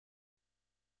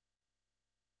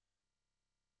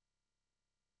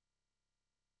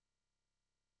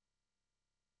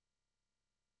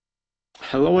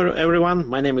Hello everyone,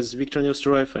 my name is Viktor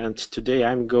Neustroyev and today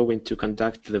I'm going to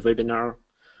conduct the webinar.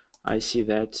 I see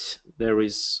that there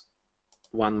is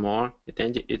one more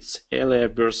attendee. It's Elia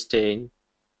Burstein.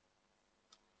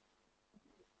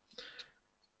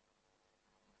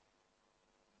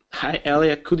 Hi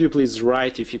Elia, could you please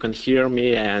write if you can hear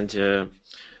me and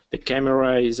the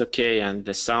camera is okay and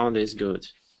the sound is good.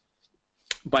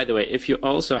 By the way, if you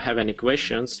also have any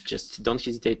questions, just don't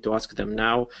hesitate to ask them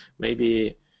now.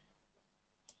 Maybe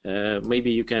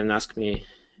you can ask me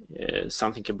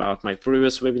something about my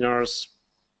previous webinars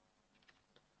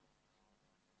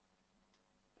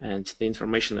and the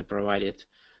information I provided.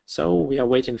 So we are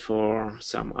waiting for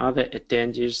some other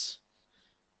attendees,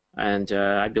 and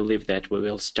I believe that we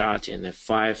will start in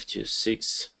 5 to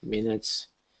 6 minutes.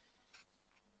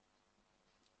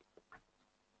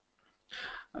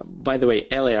 By the way,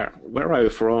 Elia, where are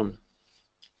you from?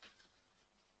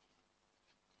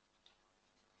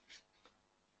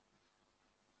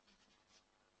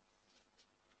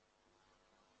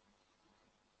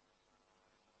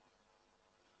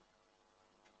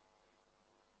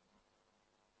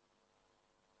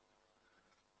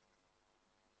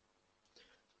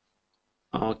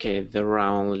 Okay, there are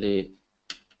only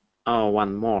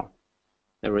one more.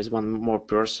 There is one more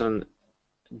person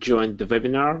joined the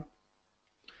webinar.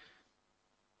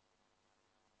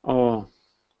 Oh,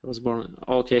 I was born.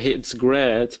 Okay, it's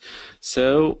great.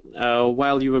 So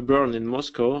while you were born in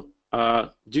Moscow,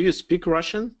 do you speak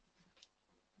Russian?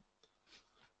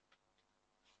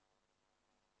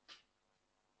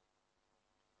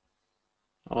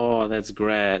 Oh, that's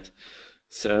great.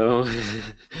 So,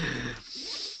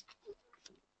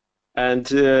 and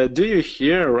do you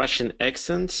hear Russian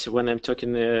accent when I'm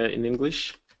talking in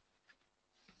English?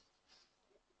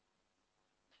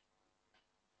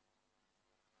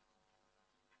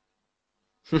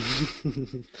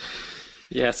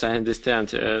 Yes, I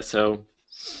understand.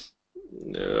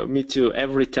 Me too.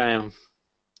 Every time.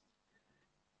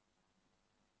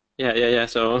 Yeah.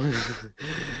 So,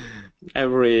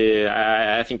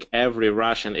 I think every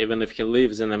Russian, even if he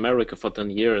lives in America for 10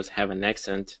 years, have an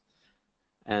accent.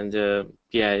 And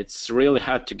yeah, it's really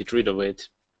hard to get rid of it.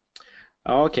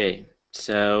 Okay,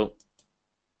 so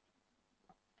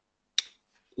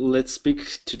let's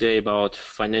speak today about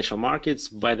financial markets.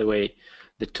 By the way,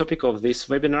 the topic of today's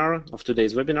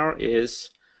webinar, is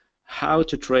how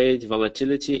to trade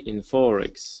volatility in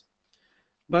Forex.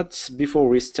 But before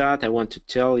we start, I want to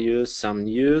tell you some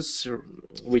news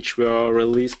which were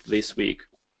released this week.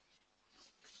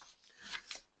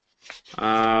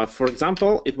 For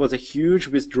example, it was a huge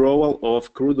withdrawal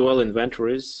of crude oil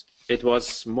inventories. It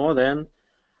was a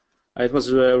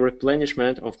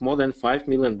replenishment of more than 5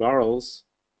 million barrels,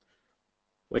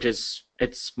 which is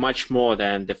it's much more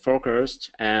than the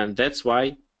forecast, and that's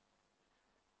why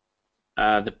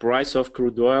the price of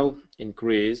crude oil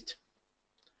increased.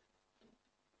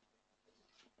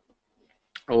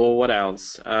 Or what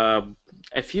else? A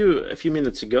few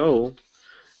minutes ago,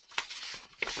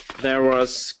 there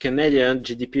was Canadian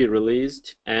GDP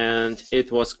released, and it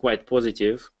was quite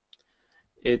positive.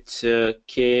 It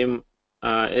came,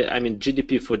 I mean,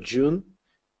 GDP for June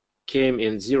came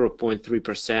in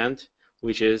 0.3%,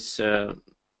 which is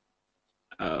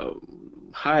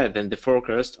higher than the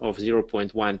forecast of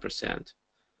 0.1%.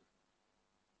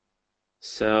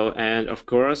 So, and of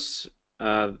course,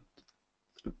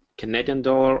 Canadian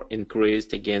dollar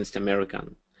increased against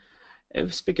American.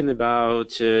 If speaking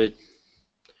about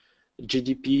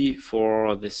GDP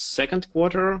for the second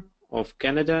quarter of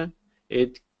Canada,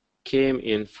 it came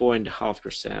in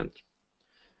 4.5%.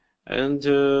 And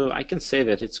I can say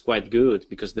that it's quite good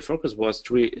because the focus was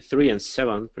 3 and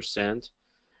 7%,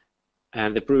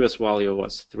 and the previous value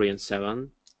was 3 and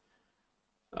 7.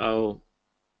 Oh,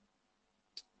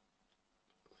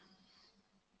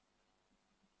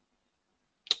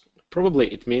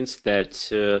 probably it means that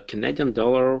Canadian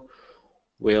dollar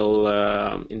will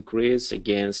increase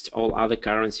against all other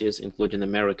currencies, including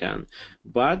American.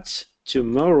 But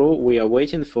tomorrow we are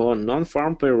waiting for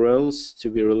non-farm payrolls to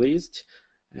be released,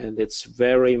 and it's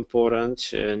very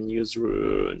important news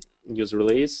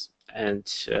release. And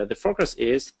the forecast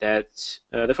is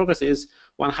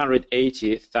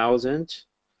 180,000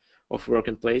 of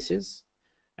working places,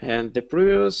 and the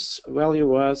previous value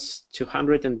was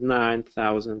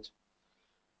 209,000.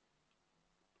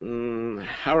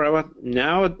 However,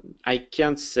 now I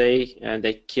can't say and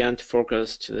I can't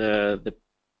forecast the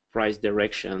price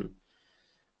direction.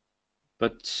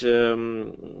 But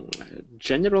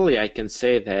generally, I can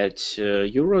say that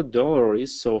euro dollar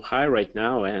is so high right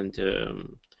now, and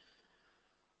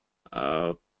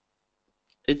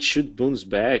it should bounce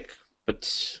back.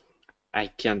 But I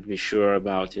can't be sure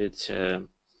about it.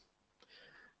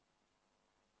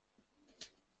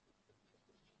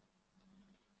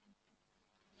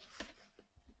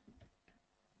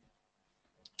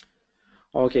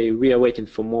 Okay, we are waiting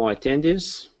for more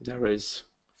attendees. There is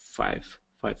five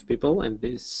people in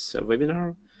this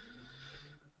webinar.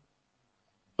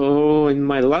 Oh, in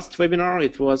my last webinar,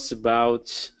 it was about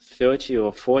 30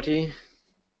 or 40.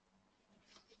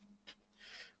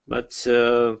 But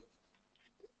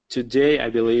today, I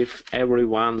believe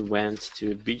everyone went to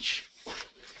the beach.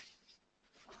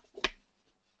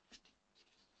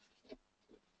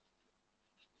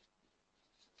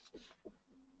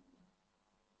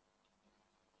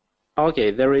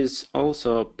 Okay, there is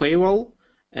also paywall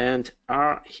and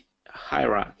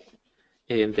Hira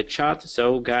in the chat.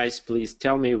 So guys, please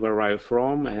tell me where are you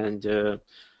from, and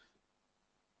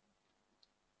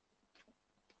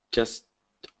just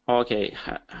okay.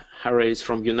 Hira is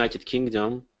from United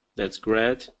Kingdom. That's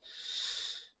great.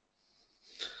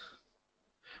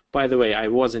 By the way, I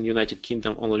was in United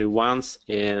Kingdom only once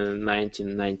in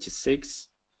 1996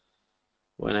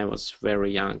 when I was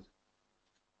very young.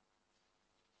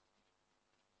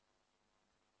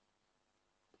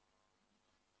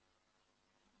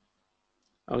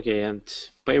 Okay, and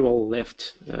paywall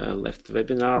left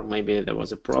webinar. Maybe there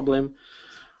was a problem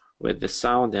with the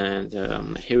sound,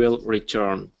 and he will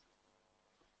return.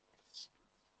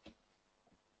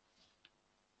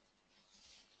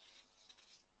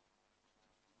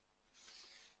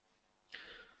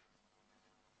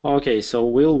 Okay, so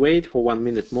we'll wait for 1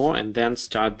 minute more and then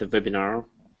start the webinar.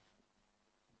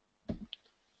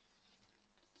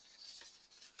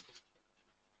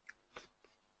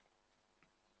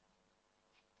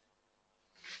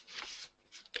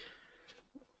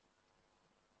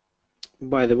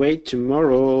 By the way,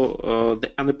 tomorrow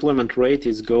the unemployment rate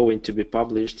is going to be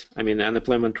published. I mean,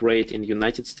 unemployment rate in the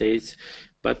United States,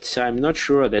 but I'm not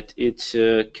sure that it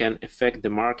can affect the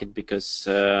market because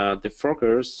the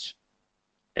forecast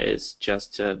is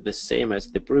just the same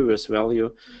as the previous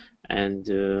value,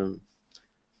 and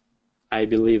I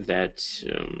believe that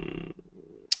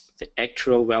the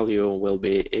actual value will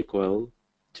be equal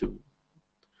to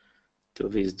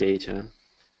this data.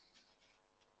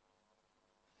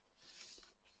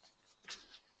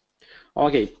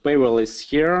 Okay, payroll is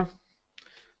here,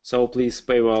 so please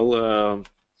payroll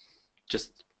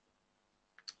just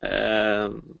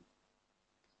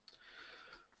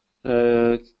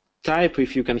type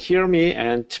if you can hear me,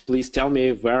 and please tell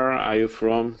me where are you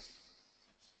from.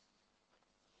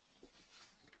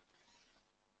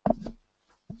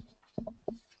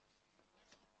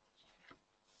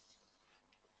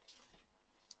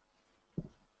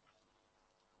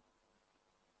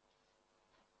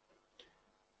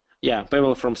 Yeah,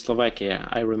 payroll from Slovakia,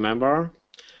 I remember.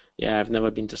 Yeah, I've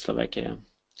never been to Slovakia.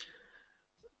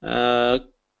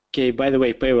 Okay, by the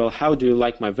way, payroll, how do you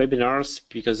like my webinars?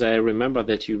 Because I remember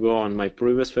that you were on my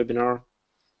previous webinar.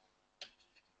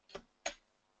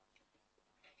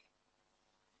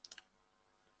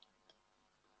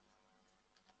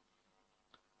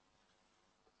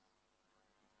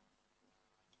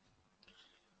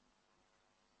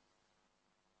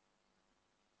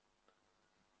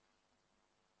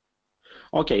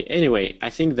 Okay, anyway, I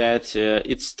think that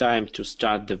it's time to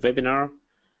start the webinar.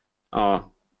 Oh,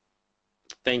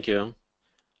 thank you.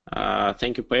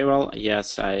 Thank you, payroll.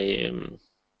 Yes, I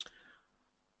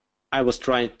was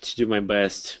trying to do my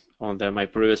best on my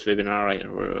previous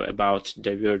webinar about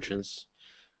divergence.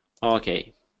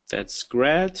 Okay, that's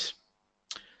great.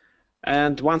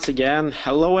 And once again,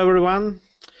 hello everyone.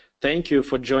 Thank you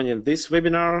for joining this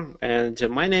webinar. And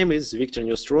my name is Viktor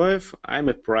Neustroyev. I'm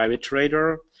a private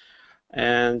trader.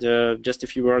 And just a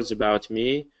few words about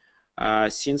me.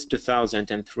 Since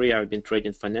 2003, I've been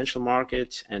trading financial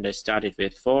markets, and I started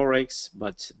with Forex,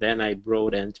 but then I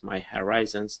broadened my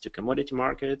horizons to commodity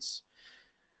markets.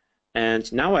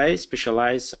 And now I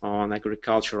specialize on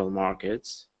agricultural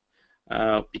markets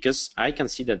because I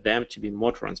consider them to be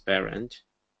more transparent.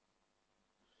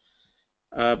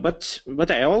 But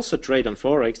I also trade on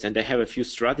Forex, and I have a few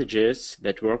strategies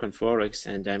that work on Forex,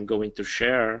 and I'm going to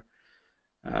share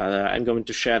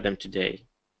them today.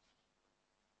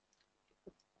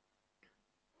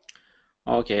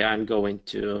 Okay, I'm going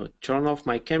to turn off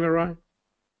my camera.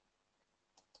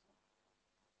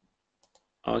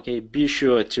 Okay, be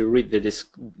sure to read the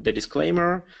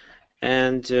disclaimer.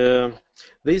 And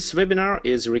this webinar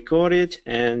is recorded,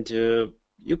 and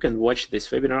you can watch this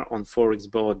webinar on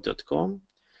forexboard.com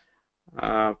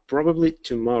probably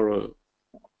tomorrow.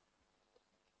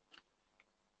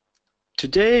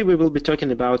 Today we will be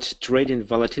talking about trading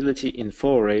volatility in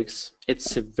Forex.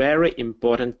 It's a very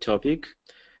important topic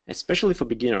especially for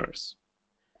beginners.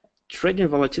 Trading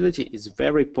volatility is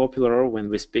very popular when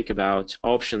we speak about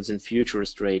options and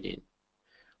futures trading.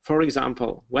 For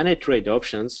example, when I trade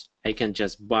options, I can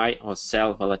just buy or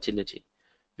sell volatility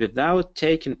without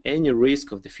taking any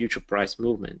risk of the future price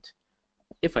movement.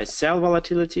 If I sell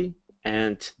volatility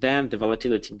and then the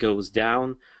volatility goes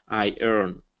down, I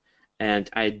earn, and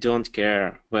I don't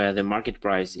care where the market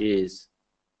price is.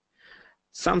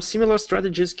 Some similar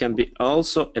strategies can be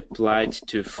also applied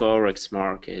to Forex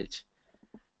market,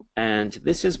 and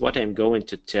this is what I'm going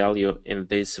to tell you in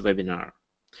this webinar.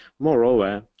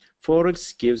 Moreover,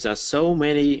 Forex gives us so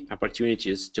many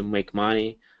opportunities to make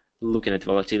money looking at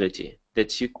volatility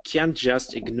that you can't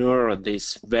just ignore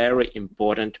this very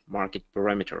important market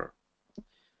parameter.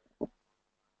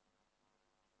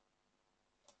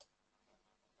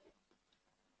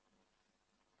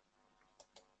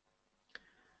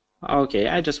 Okay,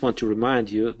 I just want to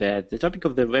remind you that the topic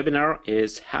of the webinar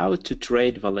is how to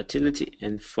trade volatility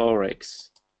in Forex.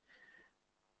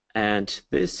 And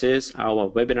this is our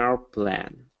webinar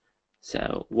plan.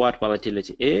 So what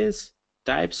volatility is,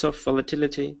 types of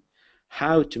volatility,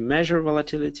 how to measure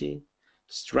volatility,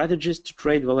 strategies to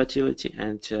trade volatility,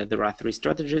 and there are 3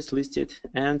 strategies listed,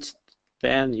 and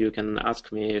then you can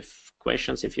ask me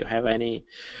questions if you have any.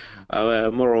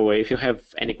 Moreover, if you have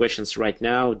any questions right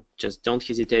now, just don't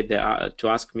hesitate to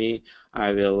ask me.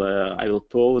 I will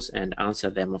pause and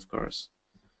answer them, of course.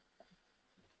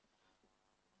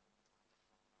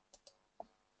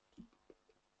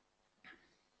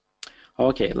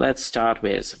 Okay, let's start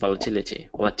with volatility.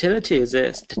 Volatility is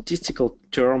a statistical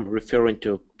term referring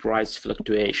to price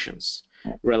fluctuations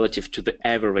relative to the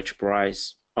average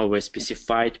price over a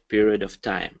specified period of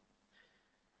time.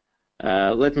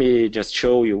 Let me just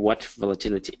show you what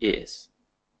volatility is.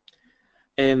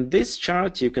 In this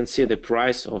chart, you can see the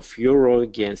price of euro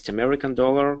against American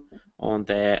dollar on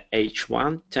the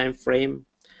H1 time frame,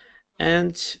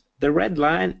 and the red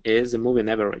line is the moving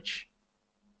average.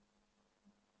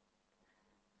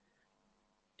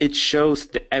 It shows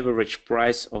the average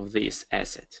price of this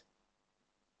asset.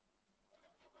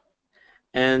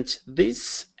 And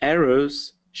these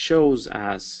arrows shows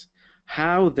us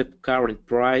how the current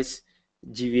price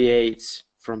deviates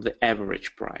from the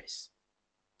average price.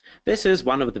 This is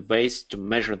one of the ways to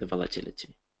measure the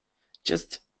volatility.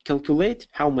 Just calculate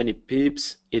how many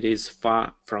pips it is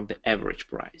far from the average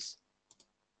price.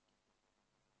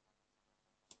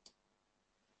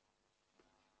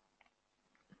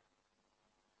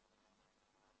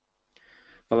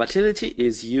 Volatility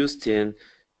is used in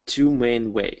 2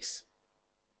 main ways.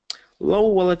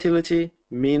 Low volatility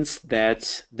means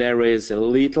that there is a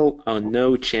little or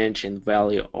no change in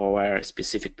value over a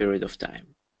specific period of time.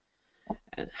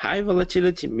 And high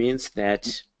volatility means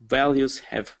that values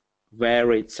have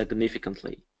varied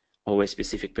significantly over a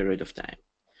specific period of time.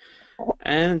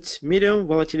 And medium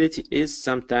volatility is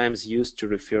sometimes used to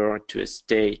refer to a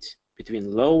state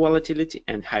between low volatility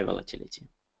and high volatility.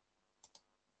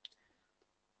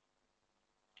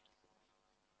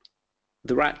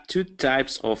 There are 2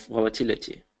 types of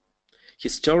volatility: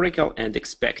 historical and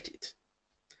expected.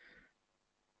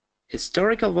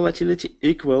 Historical volatility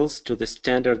equals to the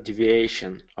standard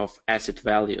deviation of asset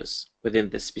values within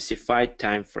the specified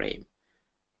time frame,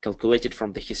 calculated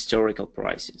from the historical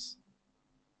prices.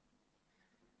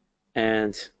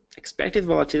 And expected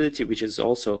volatility, which is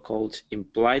also called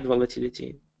implied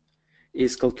volatility,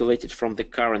 is calculated from the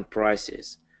current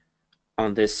prices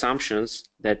on the assumptions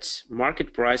that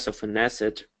market price of an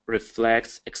asset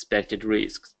reflects expected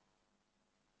risks.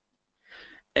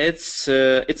 It's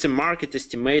a market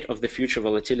estimate of the future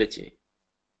volatility,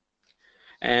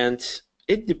 and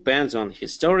it depends on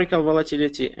historical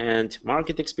volatility and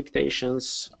market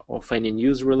expectations of any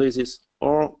news releases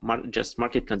or just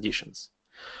market conditions.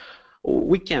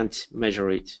 We can't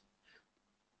measure it.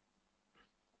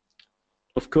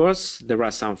 Of course, there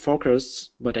are some forecasts,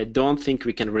 but I don't think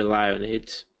we can rely on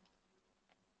it,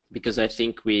 because I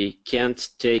think we can't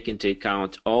take into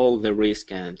account all the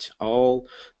risk and all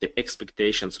the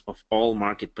expectations of all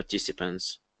market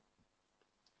participants.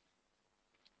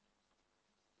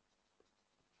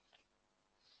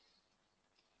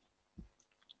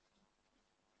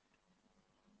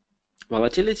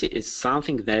 Volatility is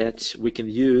something that we can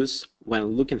use when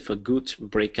looking for good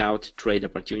breakout trade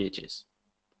opportunities.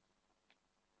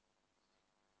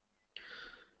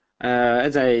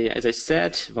 As I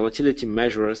said, volatility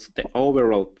measures the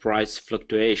overall price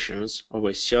fluctuations over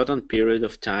a certain period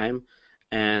of time,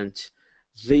 and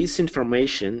this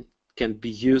information can be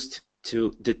used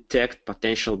to detect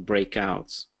potential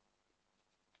breakouts.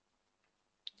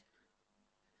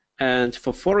 And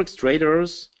for Forex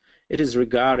traders, It is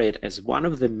regarded as one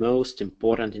of the most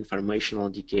important informational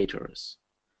indicators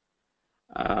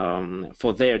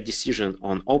for their decision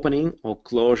on opening or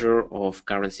closure of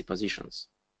currency positions.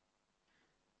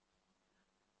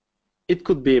 It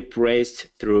could be appraised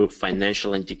through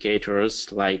financial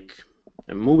indicators like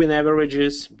moving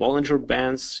averages, Bollinger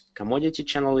Bands, commodity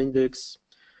channel index,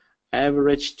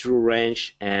 average true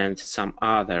range, and some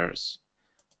others.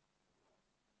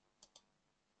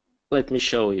 Let me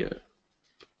show you.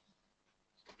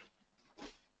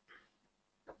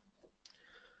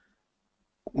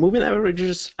 Moving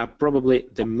averages are probably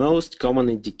the most common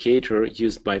indicator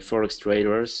used by Forex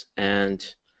traders,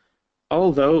 and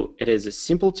although it is a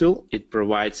simple tool, it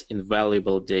provides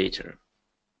invaluable data.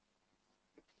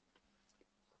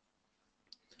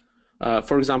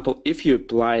 For example, if you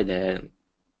apply the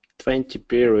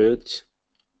 20-period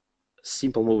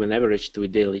simple moving average to a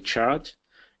daily chart,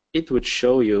 it would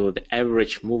show you the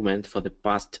average movement for the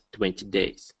past 20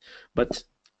 days. But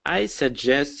I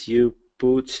suggest you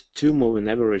put two moving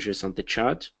averages on the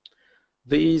chart.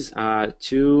 These are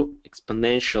two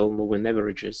exponential moving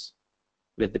averages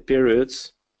with the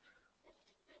periods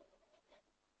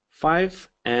 5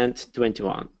 and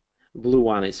 21. Blue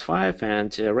one is 5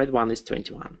 and red one is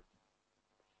 21.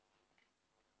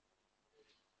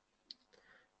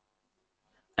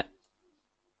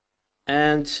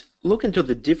 And look into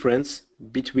the difference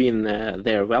between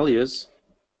their values,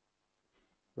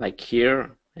 like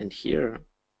here and here.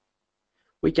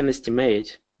 We can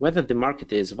estimate whether the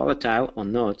market is volatile or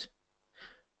not.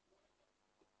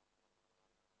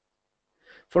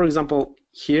 For example,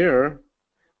 here,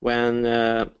 when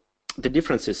the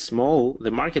difference is small,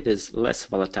 the market is less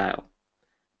volatile.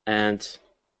 And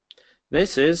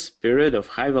this is period of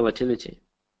high volatility.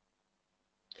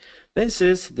 This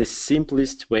is the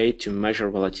simplest way to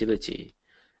measure volatility.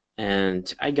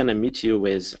 And I'm gonna meet you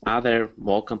with other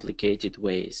more complicated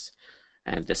ways.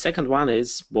 And the second one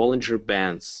is Bollinger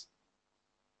Bands.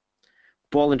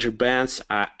 Bollinger Bands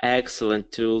are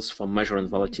excellent tools for measuring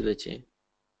volatility,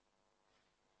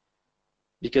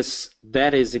 because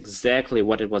that is exactly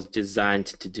what it was designed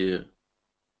to do.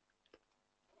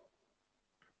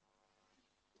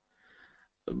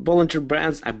 Bollinger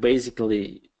Bands are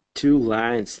basically two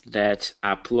lines that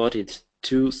are plotted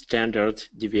two standard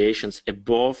deviations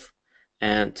above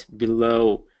and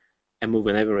below a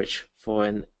moving average for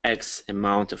an X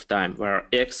amount of time, where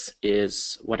X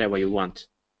is whatever you want.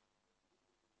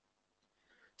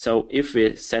 So if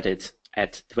we set it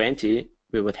at 20,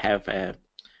 we would have a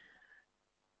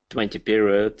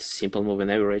 20-period simple moving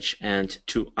average and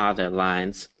two other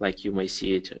lines, like you may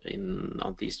see it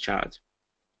on this chart.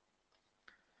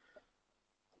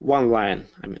 One line,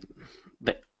 I mean,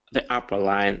 the upper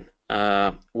line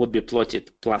would be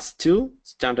plotted +2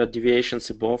 standard deviations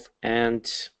above,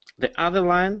 and the other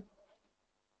line,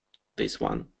 this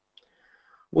one,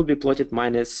 would be plotted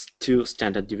 -2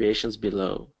 standard deviations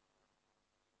below.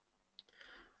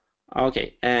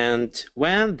 Okay, and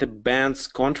when the bands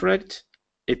contract,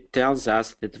 it tells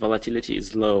us that volatility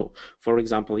is low. For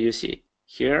example, you see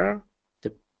here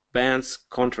the bands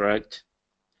contract,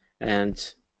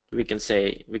 and we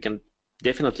can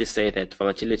definitely say that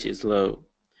volatility is low.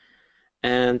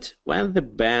 And when the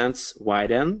bands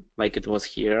widen, like it was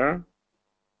here,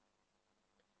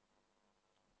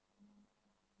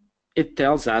 it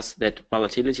tells us that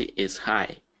volatility is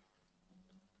high.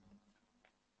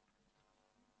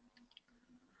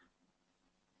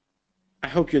 I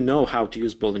hope you know how to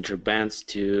use Bollinger Bands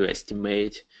to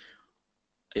estimate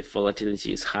if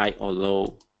volatility is high or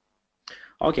low.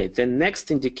 Okay, the next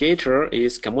indicator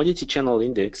is commodity channel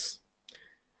index.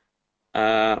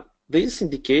 This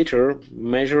indicator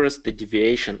measures the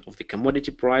deviation of the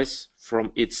commodity price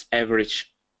from its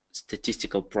average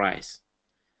statistical price.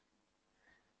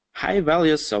 High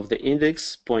values of the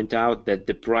index point out that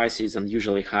the price is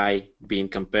unusually high being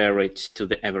compared to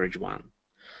the average one.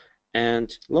 And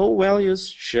low values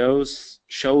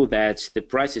show that the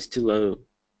price is too low.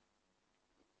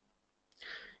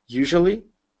 Usually,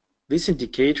 this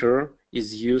indicator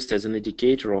is used as an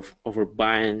indicator of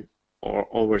overbuying or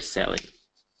overselling.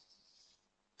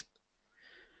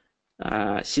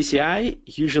 CCI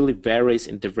usually varies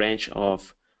in the range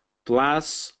of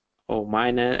plus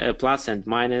and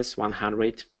minus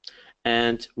 100,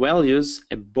 and values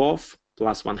above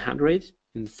plus 100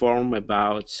 inform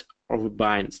about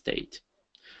overbuying state,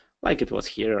 like it was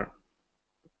here.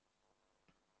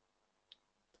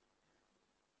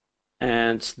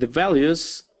 And the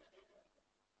values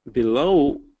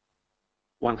below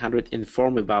 100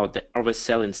 inform about the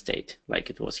overselling state, like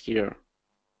it was here.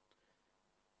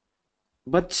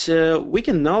 But we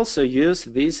can also use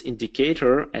this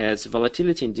indicator as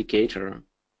volatility indicator.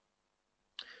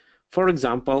 For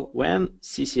example, when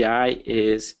CCI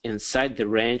is inside the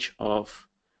range of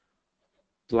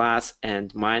plus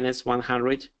and minus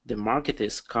 100, the market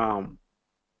is calm.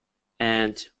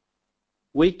 And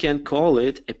we can call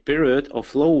it a period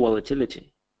of low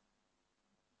volatility.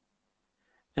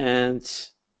 And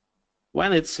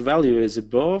when its value is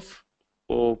above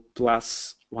or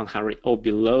plus 100 or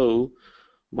below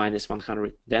minus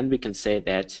 100, then we can say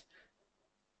that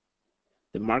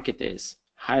the market is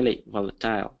highly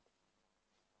volatile.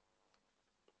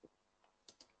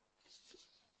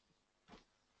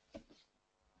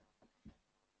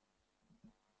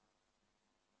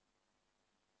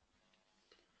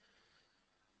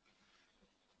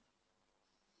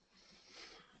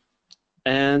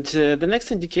 And the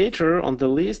next indicator on the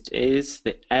list is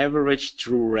the average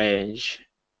true range,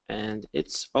 and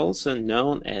it's also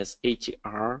known as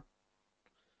ATR.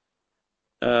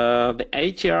 The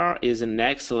ATR is an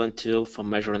excellent tool for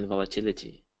measuring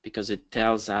volatility because it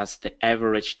tells us the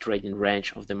average trading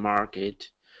range of the market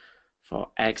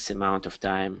for X amount of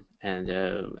time, and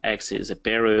X is a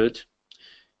period.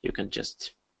 You can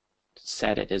just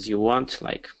set it as you want,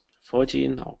 like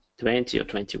 14 or 20 or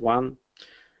 21.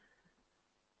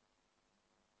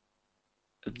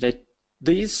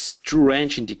 This true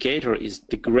range indicator is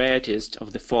the greatest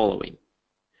of the following: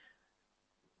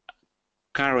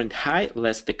 current high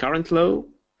less the current low,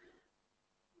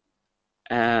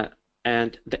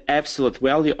 and the absolute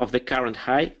value of the current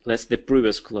high less the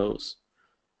previous close,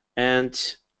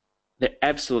 and the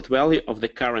absolute value of the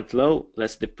current low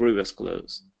less the previous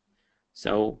close.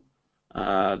 So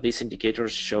these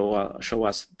indicators show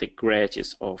us the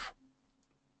greatest of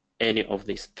any of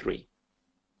these three.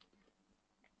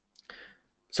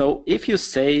 So if you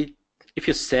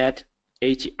set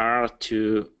ATR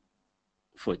to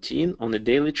 14 on the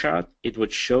daily chart, it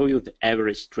would show you the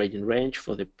average trading range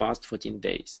for the past 14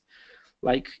 days.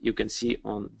 Like you can see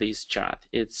on this chart,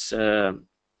 it's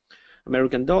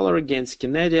American dollar against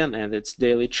Canadian and its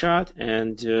daily chart,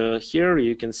 and here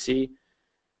you can see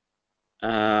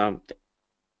the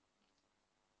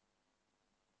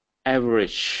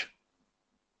average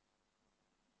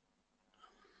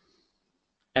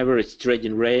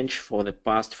trading range for the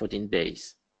past 14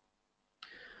 days.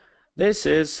 This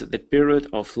is the period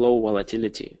of low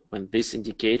volatility, when this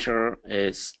indicator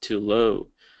is too low.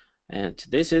 And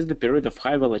this is the period of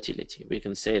high volatility. We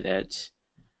can say that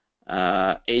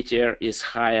ATR is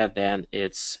higher than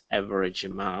its average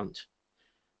amount.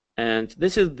 And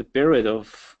this is the period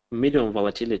of medium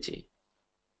volatility,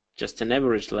 just an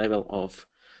average level of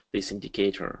this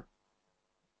indicator.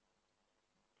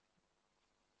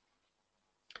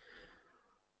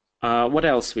 What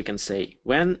else we can say?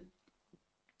 When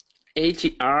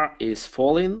ATR is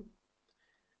falling,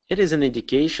 it is an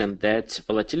indication that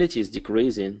volatility is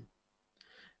decreasing.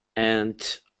 And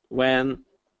when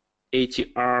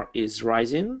ATR is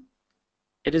rising,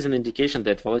 it is an indication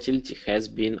that volatility has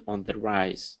been on the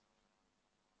rise.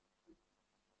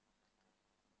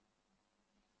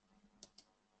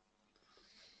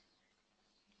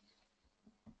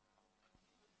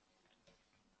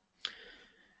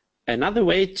 Another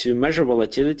way to measure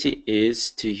volatility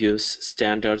is to use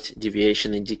standard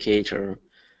deviation indicator.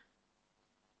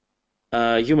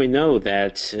 You may know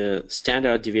that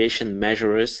standard deviation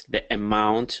measures the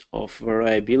amount of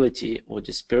variability or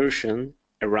dispersion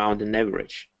around an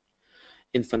average.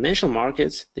 In financial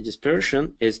markets, the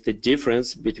dispersion is the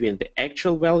difference between the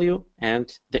actual value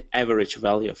and the average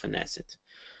value of an asset.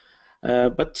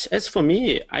 But as for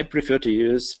me, I prefer to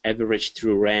use average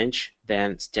true range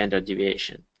than standard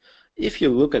deviation. If you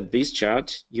look at this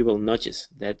chart, you will notice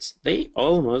that they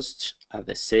almost are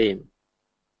the same.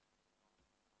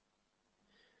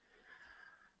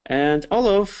 And all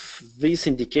of these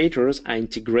indicators are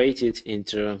integrated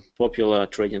into popular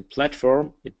trading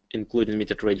platform, including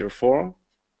MetaTrader 4.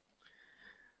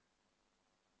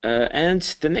 And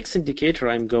the next indicator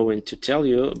I'm going to tell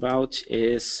you about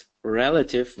is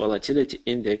relative volatility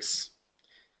index.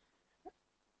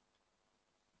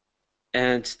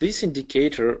 And this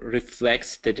indicator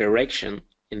reflects the direction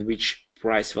in which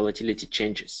price volatility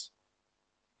changes.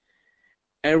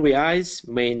 RVI's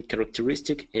main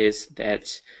characteristic is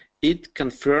that it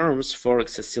confirms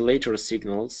Forex oscillator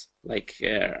signals like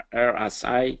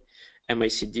RSI,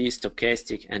 MACD,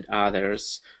 stochastic, and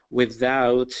others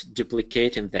without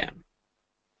duplicating them.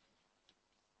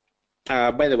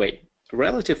 By the way,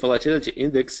 relative volatility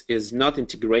index is not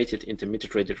integrated into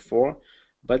MetaTrader 4,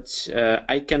 but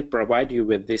I can provide you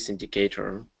with this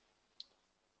indicator.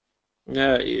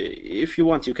 If you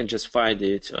want, you can just find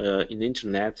it in the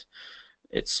internet.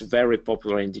 It's a very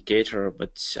popular indicator,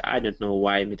 but I don't know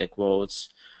why MetaQuotes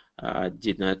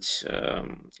did not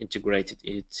integrate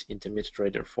it into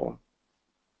MetaTrader 4.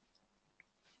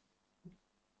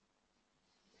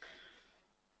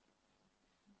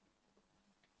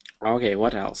 Okay,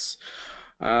 what else?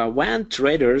 When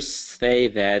traders say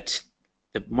that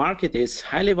the market is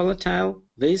highly volatile,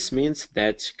 this means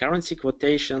that currency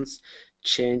quotations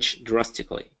change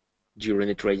drastically during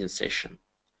a trading session.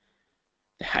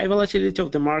 The high volatility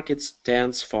of the market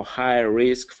stands for higher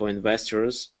risk for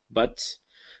investors, but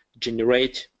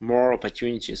generate more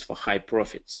opportunities for high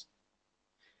profits.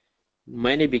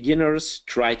 Many beginners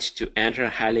tried to enter a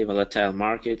highly volatile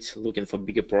market looking for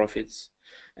bigger profits,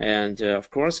 and of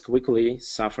course quickly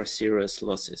suffer serious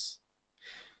losses.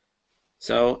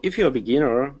 So if you're a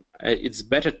beginner, it's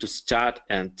better to start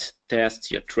and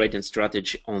test your trading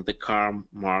strategy on the calm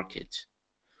market.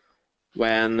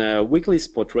 When weekly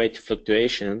spot rate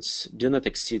fluctuations do not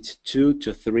exceed 2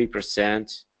 to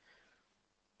 3%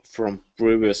 from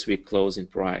previous week closing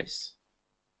price.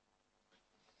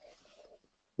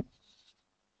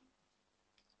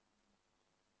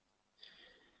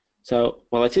 So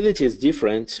volatility is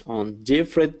different on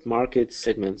different market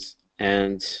segments,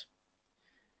 and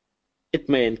it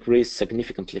may increase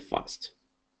significantly fast.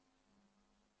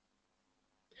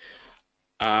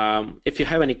 If you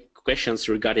have any questions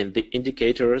regarding the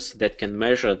indicators that can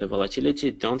measure the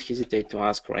volatility, don't hesitate to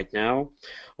ask right now,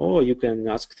 or you can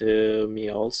ask me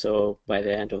also by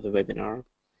the end of the webinar.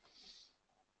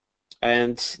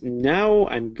 And now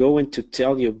I'm going to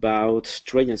tell you about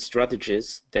trading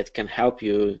strategies that can help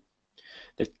you,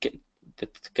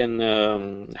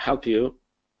 help you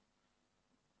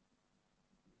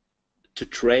to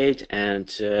trade and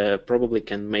probably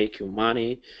can make you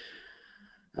money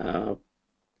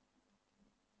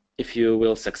if you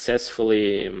will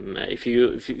successfully if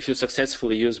you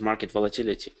successfully use market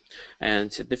volatility.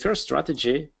 And the first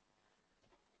strategy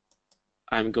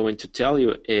I'm going to tell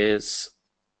you is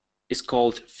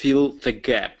called fill the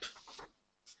gap.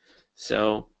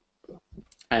 So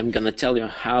I'm going to tell you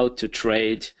how to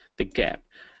trade the gap.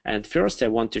 And first I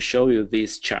want to show you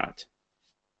this chart.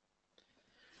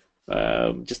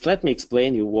 Just let me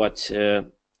explain you what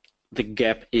the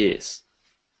gap is.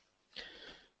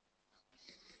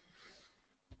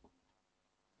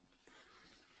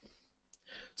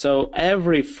 So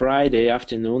every Friday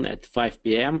afternoon at 5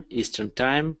 p.m. Eastern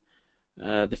Time,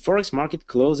 the Forex market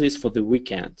closes for the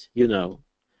weekend, you know.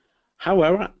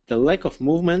 However, the lack of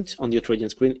movement on your trading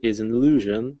screen is an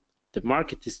illusion. The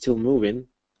market is still moving.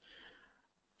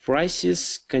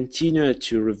 Prices continue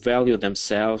to revalue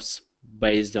themselves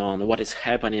based on what is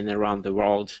happening around the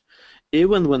world,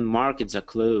 even when markets are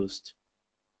closed.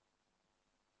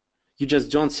 You just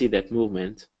don't see that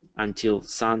movement until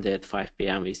Sunday at 5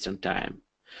 p.m. Eastern Time.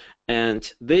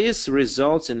 And this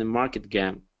results in a market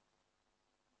gap.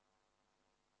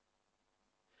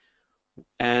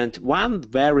 And one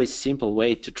very simple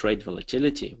way to trade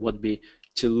volatility would be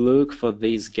to look for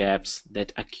these gaps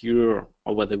that occur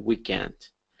over the weekend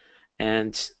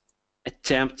and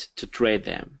attempt to trade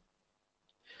them.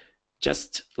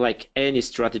 Just like any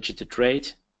strategy to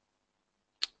trade,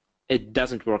 it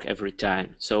doesn't work every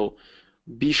time. So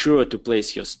be sure to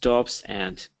place your stops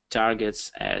and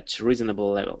targets at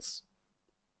reasonable levels.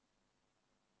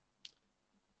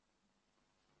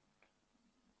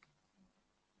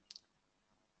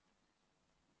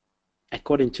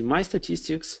 According to my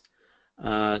statistics,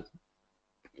 the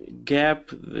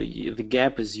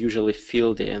gap is usually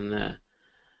filled in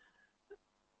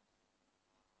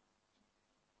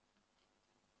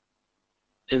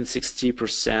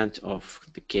 60% of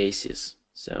the cases.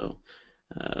 So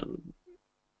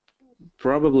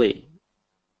probably,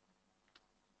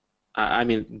 I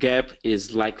mean, gap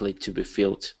is likely to be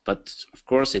filled, but of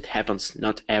course it happens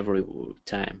not every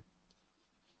time.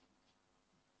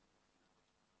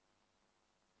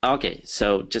 Okay,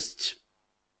 so just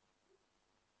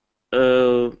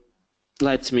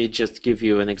let me just give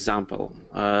you an example.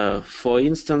 For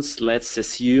instance, let's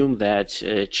assume that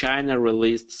China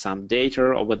released some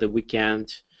data over the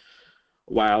weekend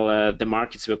while the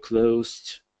markets were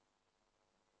closed.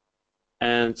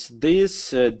 And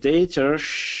this data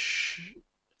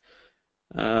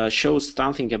shows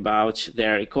something about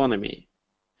their economy.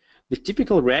 The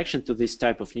typical reaction to this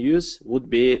type of news would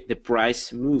be the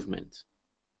price movement.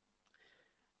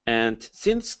 And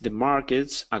since the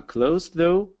markets are closed,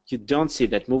 though, you don't see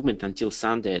that movement until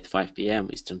Sunday at 5 p.m.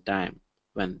 Eastern Time,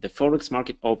 when the Forex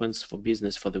market opens for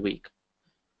business for the week.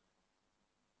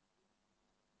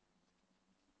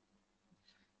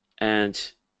 And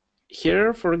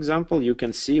here, for example, you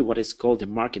can see what is called a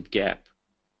market gap.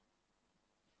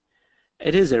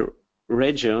 It is a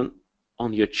region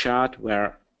on your chart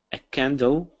where a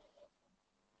candle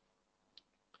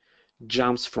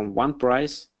jumps from one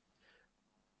price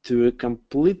to a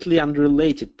completely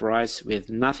unrelated price with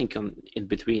nothing in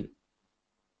between.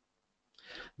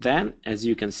 Then, as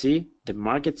you can see, the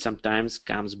market sometimes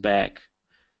comes back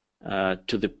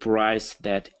to the price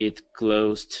that it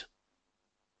closed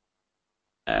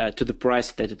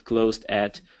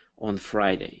at on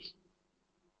Friday.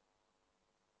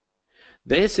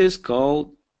 This is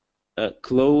called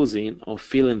closing or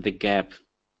filling the gap.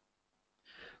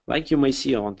 Like you may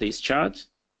see on this chart,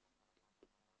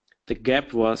 the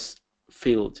gap was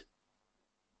filled.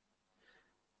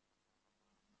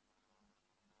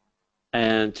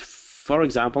 And for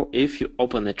example, if you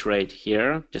open a trade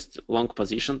here, just a long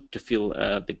position to fill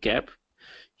the gap,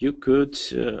 you could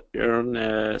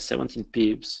earn 17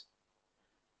 pips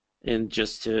in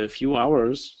just a few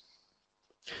hours.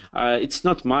 It's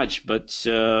not much, but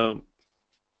a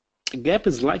gap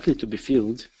is likely to be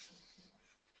filled.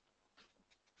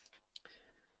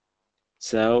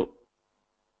 So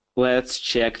let's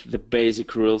check the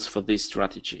basic rules for this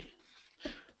strategy.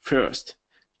 First,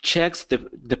 check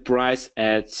the price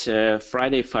at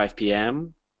Friday 5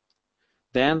 p.m.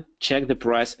 Then check the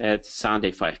price at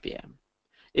Sunday 5 p.m.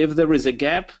 If there is a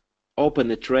gap, open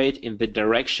a trade in the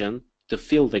direction to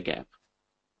fill the gap.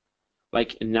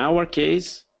 Like in our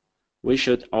case, we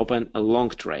should open a long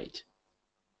trade.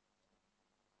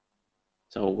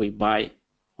 So we buy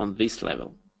on this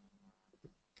level.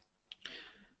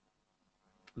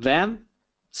 Then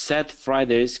set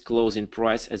Friday's closing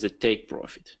price as a take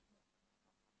profit.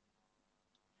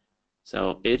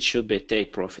 So it should be a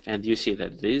take profit, and you see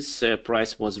that this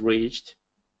price was reached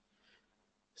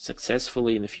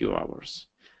successfully in a few hours.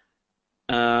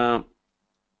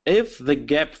 If the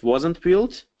gap wasn't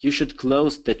filled, you should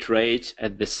close the trade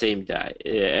at the same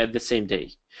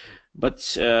day.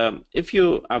 But if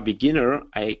you are a beginner,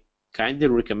 I kindly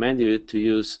recommend you to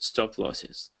use stop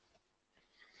losses.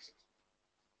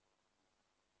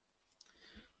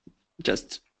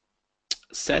 Just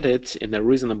set it in a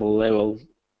reasonable level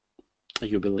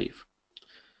you believe.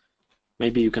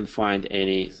 Maybe you can find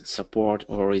any support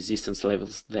or resistance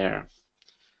levels there,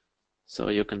 so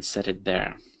you can set it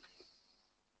there.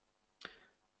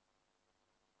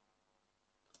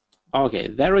 Okay,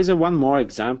 there is one more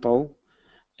example.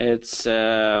 It's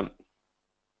a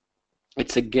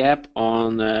gap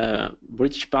on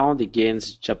British pound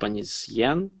against Japanese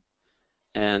yen,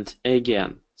 and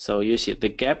again, so you see the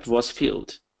gap was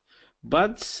filled,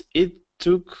 but it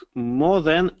took more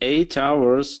than 8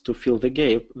 hours to fill the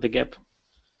gap.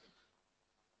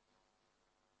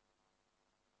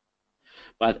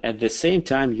 But at the same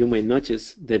time, you may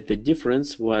notice that the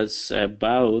difference was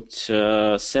about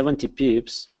 70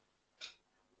 pips,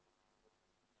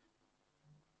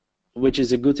 which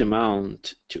is a good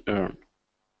amount to earn.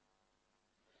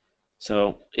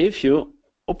 So if you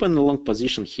open a long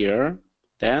position here,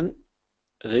 then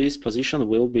this position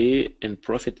will be in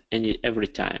profit every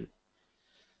time.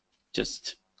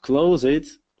 Just close it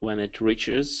when it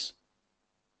reaches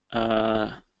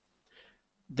the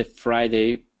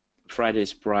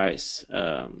Friday's price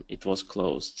it was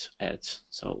closed at,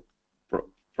 so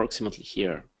approximately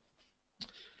here.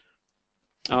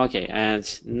 Okay,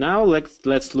 and now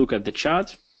let's look at the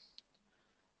chart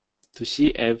to see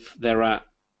if there are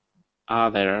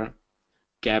other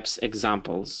gaps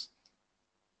examples.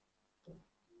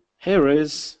 Here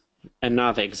is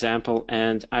another example,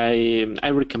 and I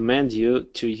recommend you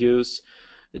to use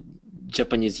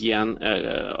Japanese yen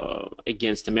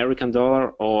against American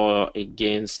dollar or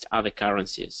against other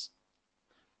currencies,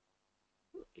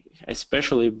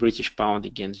 especially British pound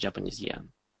against Japanese yen.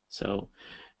 So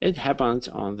it happened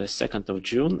on the 2nd of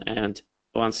June, and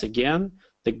once again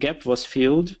the gap was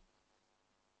filled,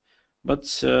 but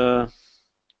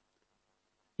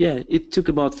yeah, it took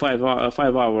about 5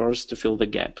 hours to fill the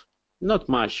gap. Not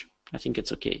much. I think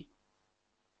it's okay.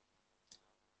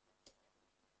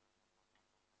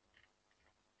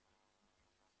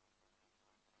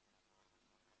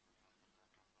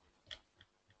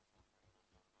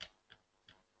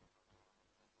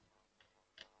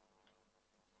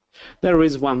 There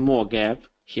is one more gap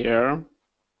here.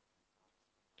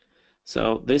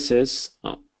 So this is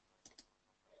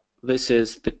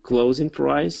the closing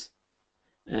price,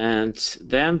 and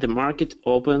then the market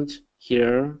opened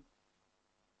here.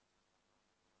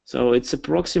 So it's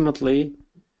approximately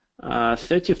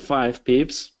 35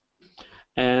 pips,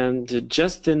 and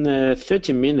just in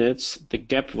 30 minutes the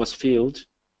gap was filled.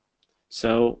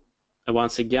 So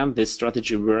once again this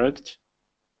strategy worked.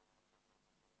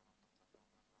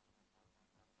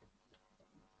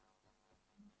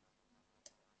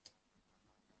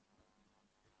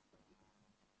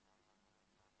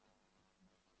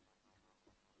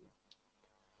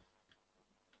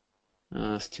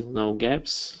 Still no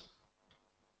gaps.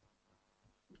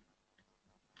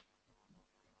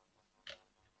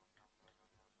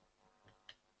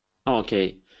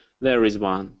 Okay, there is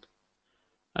one.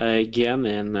 Again,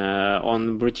 and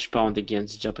on British pound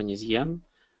against Japanese yen.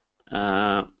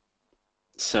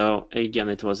 So again,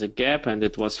 it was a gap and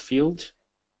it was filled,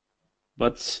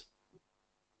 but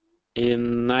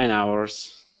in 9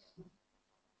 hours.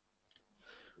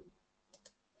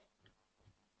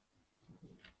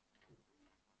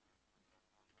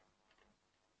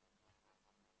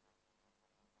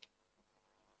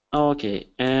 Okay,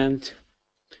 and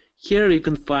here you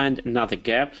can find another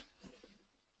gap.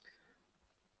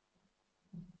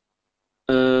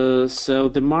 So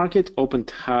the market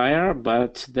opened higher,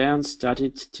 but then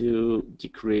started to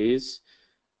decrease.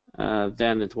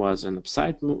 Then it was an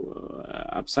upside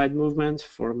movement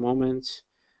for a moment,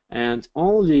 and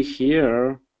only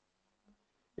here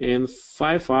in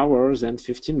 5 hours and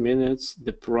 15 minutes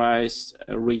the price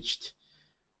reached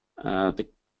the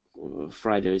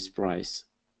Friday's price.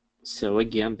 So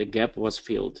again, the gap was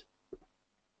filled.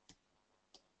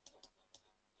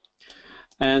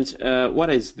 And what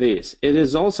is this? It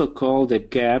is also called a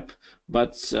gap,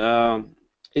 but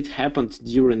it happened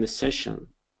during the session.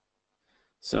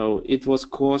 So it was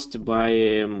caused by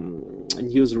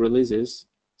news releases.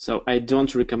 So I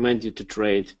don't recommend you to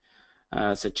trade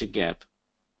such a gap.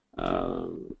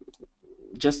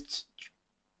 Just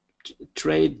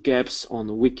trade gaps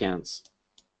on weekends.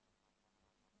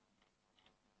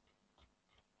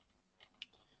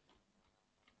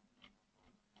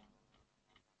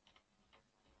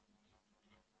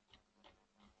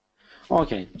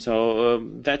 Okay, so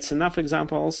that's enough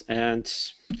examples, and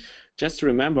just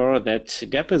remember that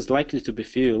gap is likely to be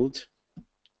filled.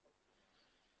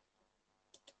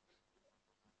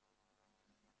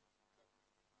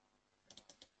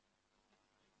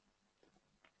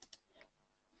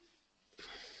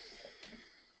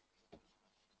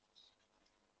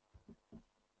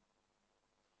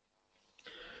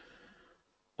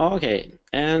 Okay,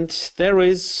 and there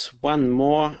is one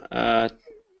more.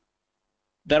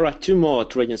 There are two more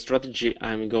trading strategy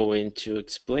I'm going to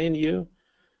explain you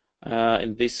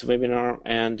in this webinar,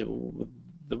 and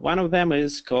one of them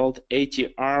is called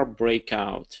ATR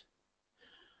breakout.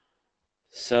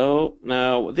 So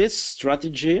now this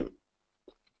strategy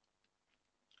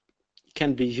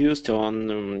can be used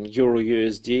on Euro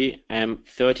USD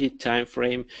M30 time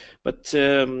frame, but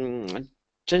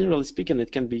generally speaking,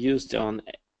 it can be used on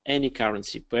any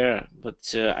currency pair.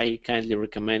 But I kindly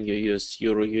recommend you use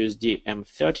Euro USD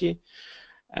M30.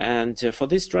 And for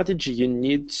this strategy, you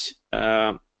need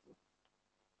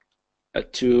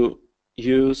to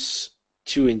use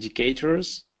two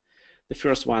indicators. The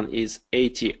first one is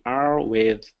ATR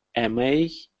with MA,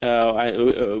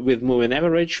 with moving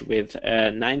average with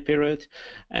 9 period,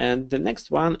 and the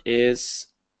next one is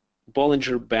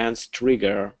Bollinger Bands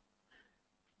trigger.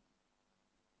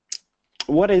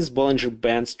 What is Bollinger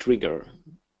Bands trigger?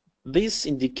 This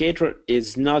indicator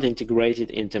is not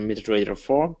integrated into MetaTrader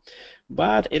 4,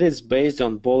 but it is based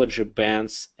on Bollinger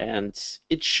Bands, and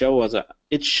it shows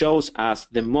us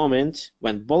the moment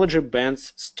when Bollinger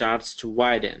Bands starts to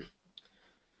widen.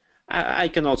 I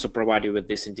can also provide you with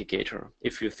this indicator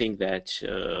if you think that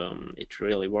it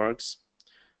really works.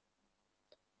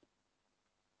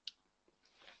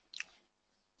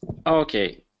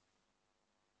 Okay,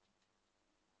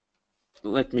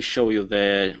 let me show you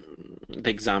the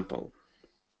example.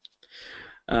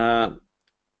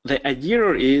 The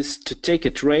idea is to take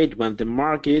a trade when the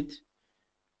market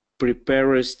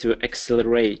prepares to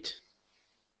accelerate.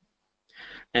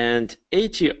 And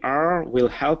ATR will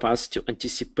help us to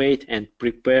anticipate and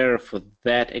prepare for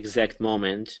that exact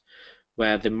moment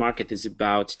where the market is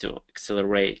about to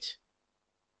accelerate,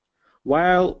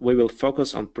 while we will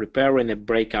focus on preparing a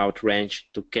breakout range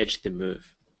to catch the move.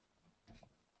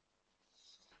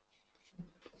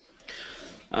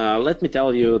 Let me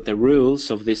tell you the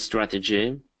rules of this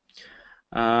strategy.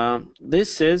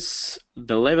 This is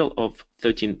the level of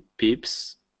 13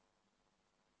 pips,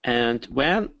 and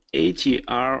when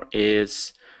ATR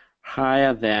is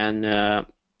higher than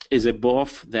is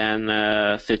above than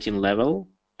 13 level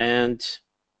and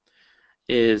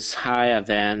is higher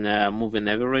than moving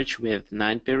average with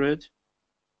 9 period,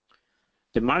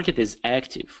 the market is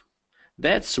active.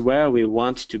 That's where we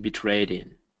want to be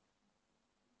trading.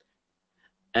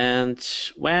 And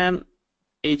when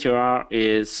ATR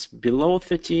is below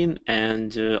 13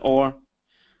 and or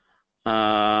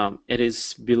it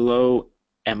is below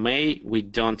MA, we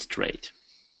don't trade.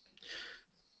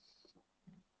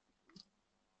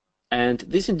 And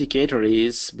this indicator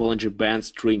is Bollinger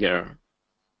Bands trigger.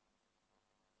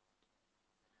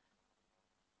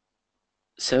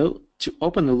 So to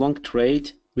open a long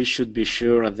trade, we should be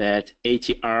sure that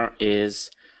ATR is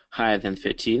higher than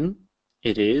 13.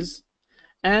 It is.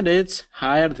 And it's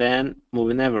higher than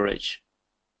moving average.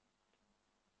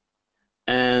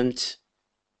 And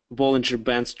Bollinger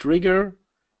Band's trigger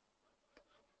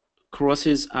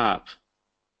crosses up.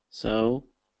 So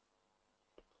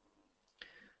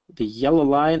the yellow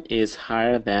line is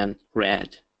higher than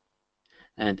red.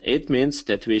 And it means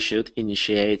that we should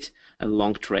initiate a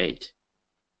long trade.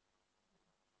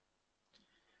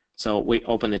 So we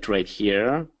open a trade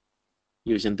here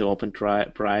using the open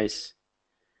price.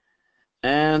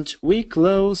 And we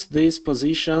close this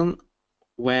position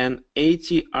when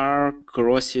ATR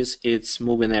crosses its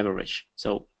moving average.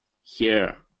 So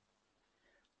here,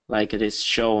 like it is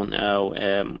shown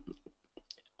on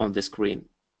the screen.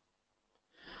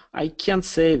 I can't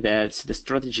say that the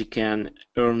strategy can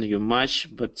earn you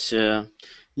much, but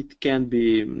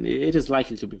it is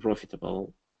likely to be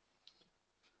profitable.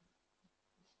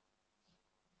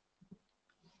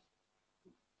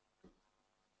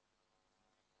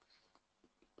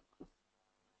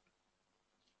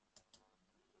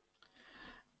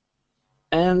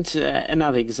 And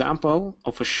another example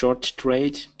of a short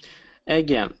trade.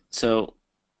 Again, so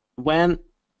when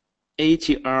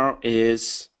ATR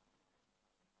is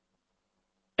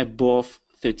above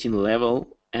 13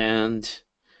 level and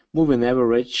moving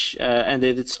average, and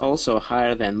it's also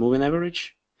higher than moving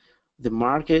average, the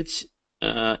market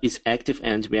is active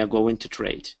and we are going to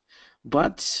trade.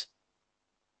 But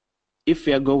if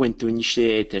we are going to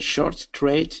initiate a short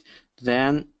trade,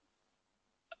 then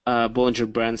Bollinger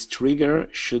Band's trigger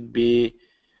should be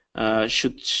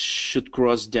should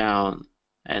cross down,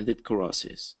 and it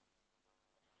crosses.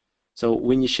 So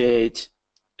we initiate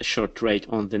a short trade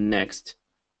on the next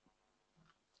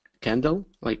candle,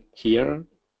 like here,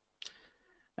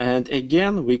 and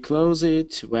again we close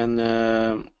it when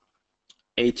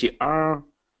ATR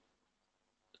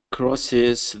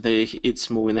crosses its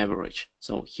moving average.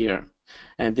 So here,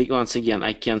 and once again,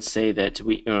 I can't say that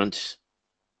we earned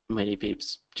many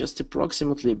pips, just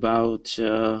approximately about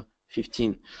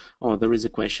 15. Oh, there is a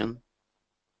question.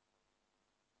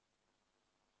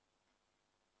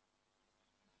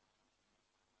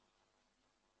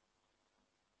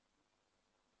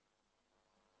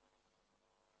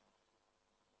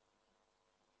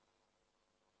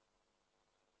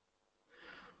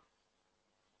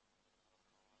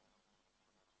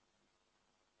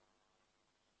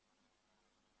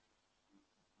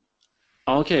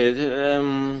 Okay,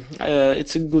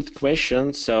 it's a good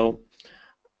question. So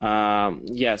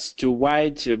yes, to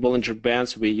wide Bollinger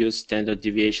Bands, we use standard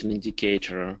deviation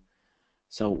indicator.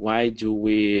 So why do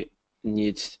we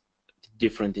need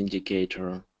different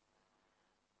indicator?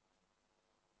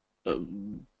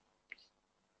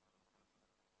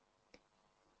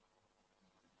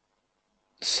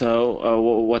 So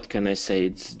what can I say?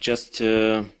 It's just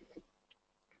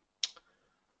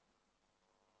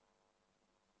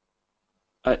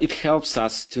it helps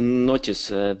us to notice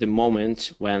the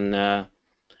moment when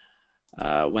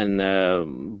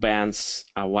bands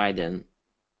are widened.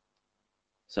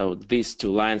 So these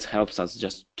two lines helps us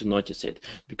just to notice it,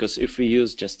 because if we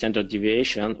use just standard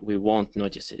deviation, we won't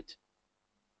notice it.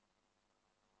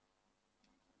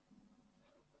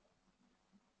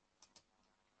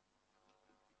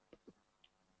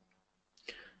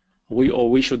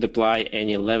 We should apply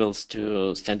any levels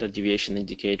to standard deviation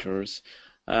indicators.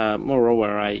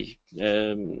 Moreover,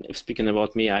 if speaking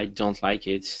about me, I don't like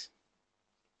it.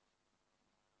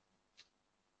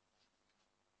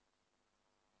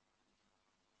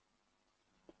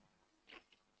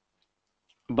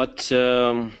 But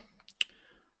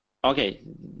okay,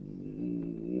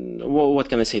 what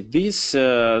can I say?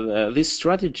 This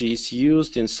strategy is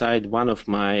used inside one of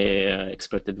my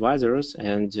expert advisors,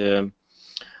 and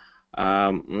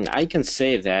I can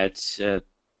say that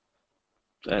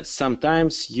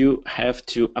sometimes you have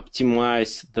to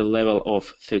optimize the level of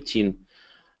 13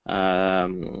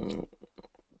 on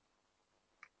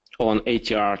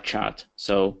ATR chart.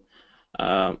 So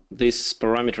this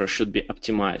parameter should be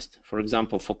optimized. For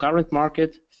example, for current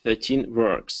market, 13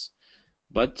 works,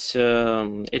 but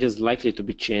it is likely to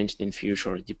be changed in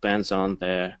future. It depends on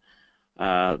the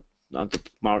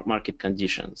market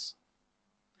conditions.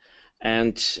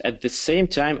 And at the same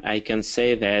time, I can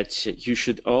say that you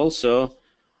should also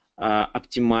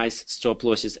optimize stop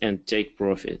losses and take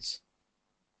profits.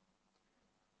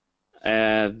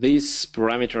 These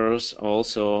parameters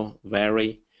also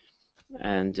vary,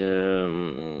 and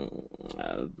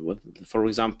for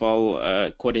example,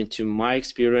 according to my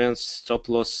experience, stop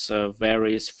loss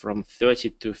varies from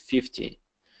 30 to 50,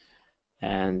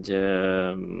 and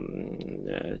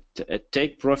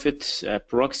take profit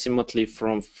approximately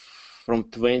from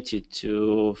 20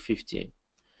 to 50,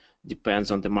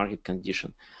 depends on the market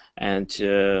condition. And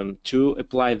to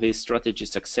apply this strategy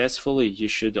successfully, you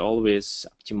should always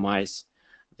optimize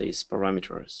these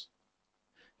parameters,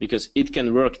 because it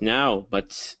can work now,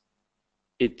 but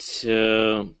it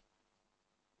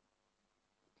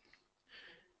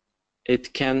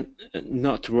can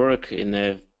not work in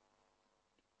a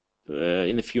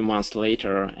few months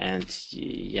later, and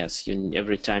yes,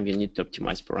 every time you need to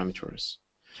optimize parameters.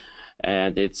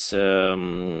 And it's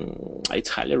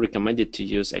highly recommended to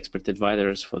use expert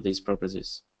advisors for these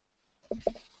purposes.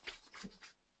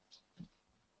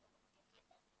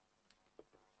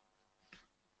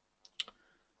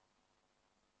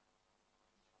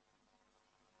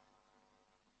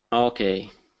 Okay.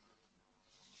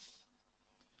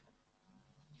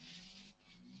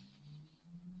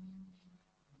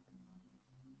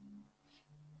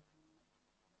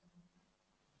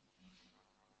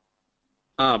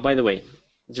 By the way,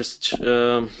 just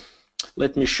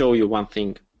let me show you one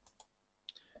thing.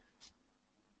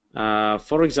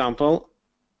 For example,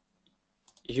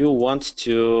 you want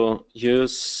to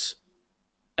use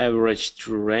average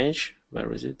true range.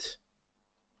 Where is it?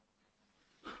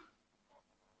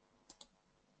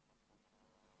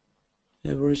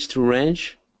 Average true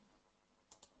range.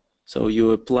 So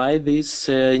you apply this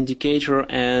indicator,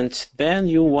 and then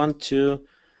you want to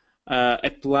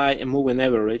apply a moving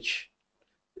average,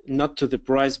 not to the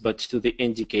price but to the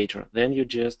indicator. Then you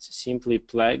just simply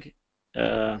plug,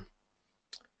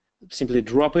 simply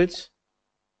drop it,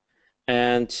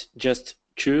 and just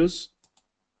choose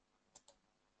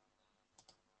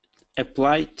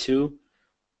apply to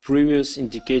previous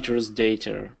indicators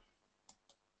data.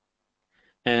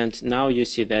 And now you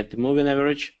see that the moving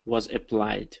average was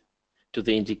applied to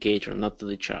the indicator, not to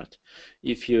the chart.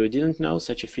 If you didn't know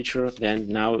such a feature, then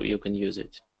now you can use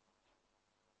it.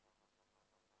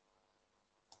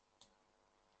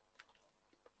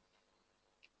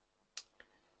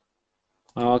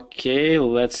 Okay,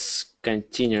 let's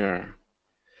continue.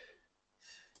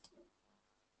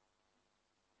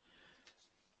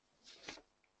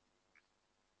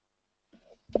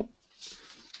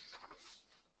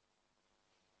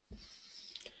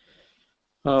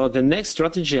 The next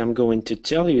strategy I'm going to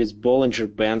tell you is Bollinger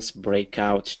Bands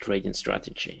breakout trading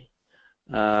strategy.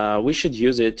 We should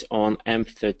use it on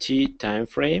M30 time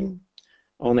frame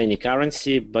on any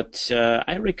currency, but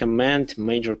I recommend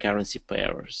major currency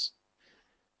pairs.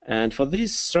 And for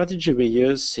this strategy, we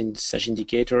use such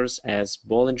indicators as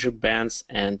Bollinger Bands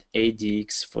and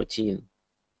ADX14.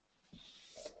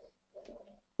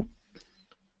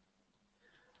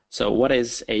 So what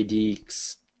is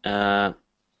ADX?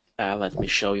 Let me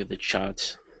show you the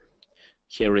chart.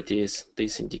 Here it is,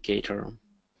 this indicator,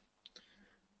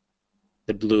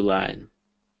 the blue line.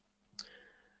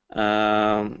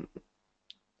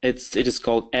 It is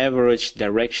called Average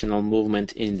Directional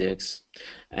Movement Index,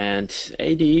 and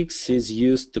ADX is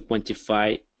used to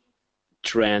quantify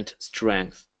trend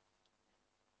strength.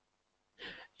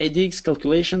 ADX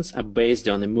calculations are based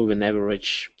on a moving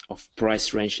average of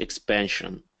price range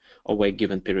expansion over a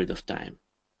given period of time.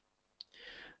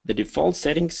 The default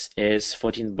settings is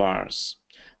 14 bars,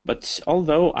 but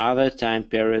although other time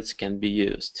periods can be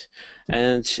used.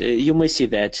 And you may see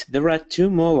that there are two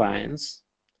more lines.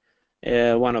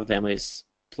 One of them is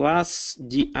plus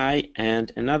DI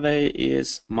and another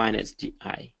is minus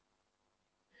DI.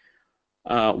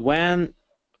 When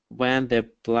the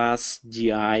plus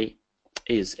DI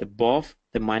is above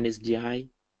the minus DI,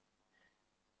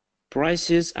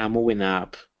 prices are moving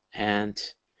up, and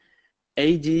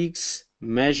ADX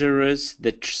measures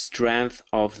the strength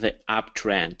of the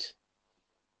uptrend.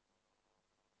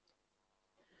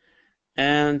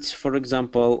 And for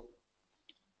example,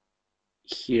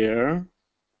 here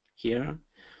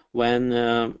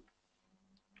when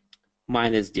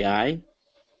minus DI,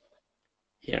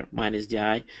 here minus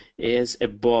DI is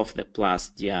above the plus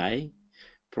DI,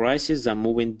 prices are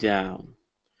moving down.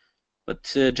 But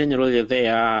generally they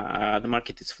are the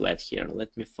market is flat here.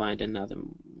 Let me find another.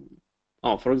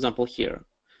 Oh, for example, here.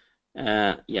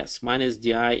 Yes, minus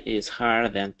DI is higher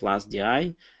than plus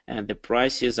DI, and the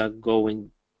prices are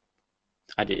moving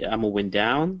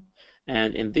down.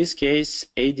 And in this case,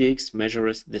 ADX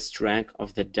measures the strength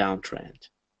of the downtrend.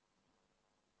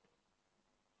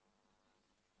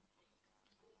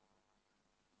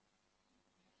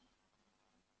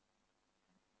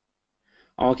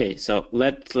 Okay, so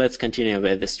let's continue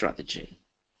with the strategy.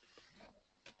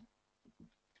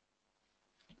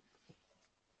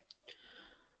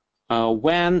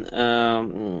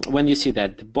 when you see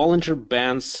that the Bollinger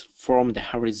Bands form the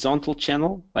horizontal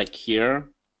channel, like here,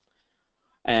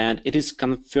 and it is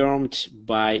confirmed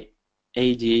by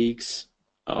ADX,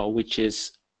 which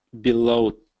is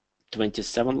below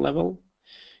 27 level,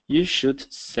 you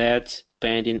should set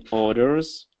pending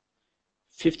orders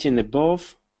 15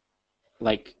 above,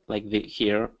 like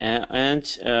here, and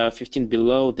 15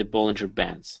 below the Bollinger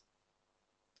Bands.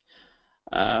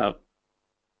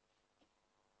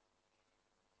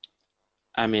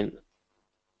 I mean,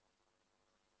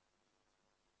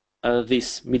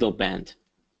 this middle band.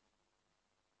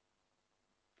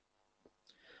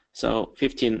 So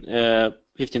 15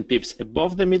 pips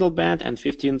above the middle band and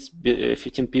 15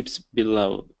 pips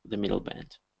below the middle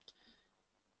band.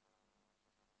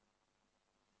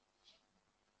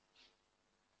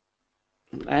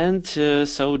 And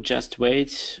so just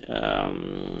wait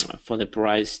for the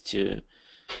price to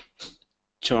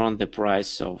turn the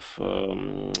price of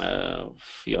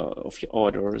your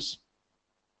orders.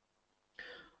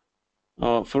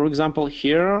 For example,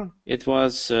 here it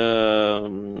was a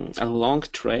long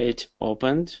trade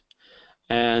opened,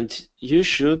 and you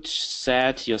should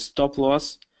set your stop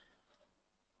loss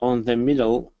on the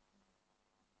middle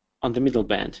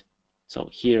band. So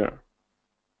here.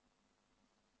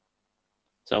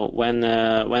 So when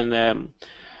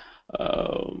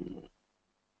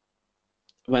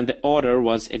the order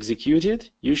was executed,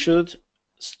 you should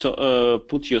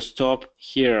put your stop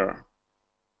here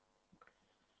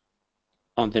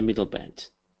on the middle band.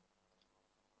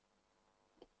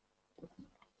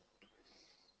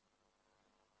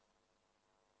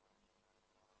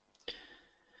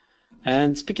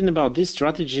 And speaking about this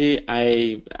strategy,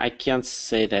 I can't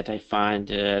say that I found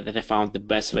the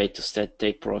best way to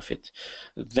take profit.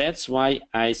 That's why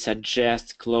I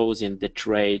suggest closing the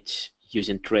trade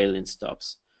using trailing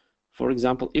stops. For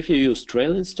example, if you use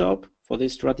trailing stop for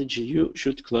this strategy, you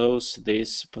should close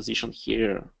this position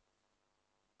here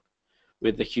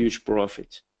with a huge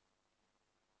profit.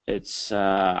 It's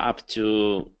up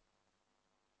to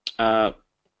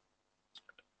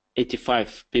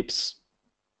 85 pips.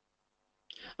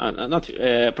 Not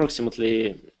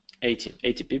approximately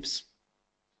 80 pips.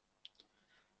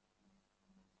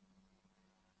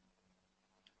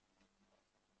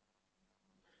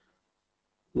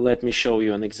 Let me show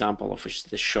you an example of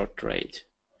the short trade.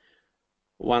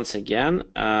 Once again,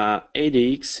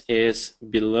 ADX is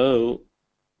below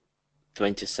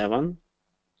 27,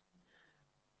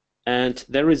 and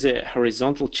there is a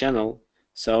horizontal channel.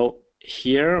 So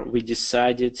here we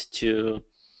decided to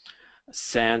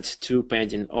send two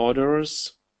pending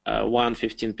orders, one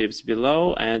 15 pips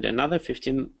below and another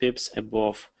 15 pips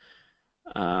above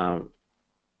the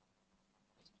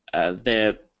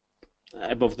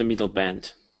middle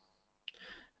band.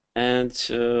 And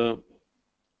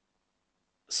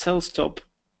sell stop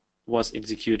was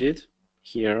executed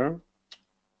here.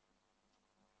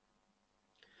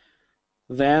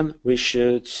 Then we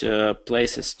should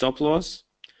place a stop loss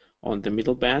on the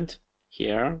middle band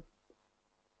here.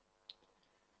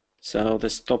 So the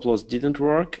stop loss didn't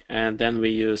work, and then we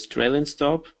use trailing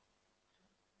stop,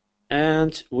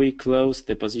 and we close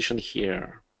the position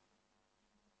here.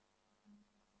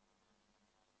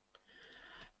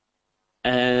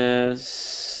 And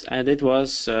it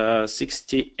was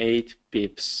 68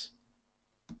 pips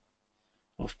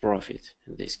of profit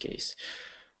in this case.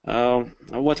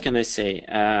 What can I say?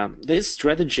 This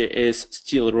strategy is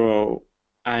still raw.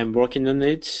 I'm working on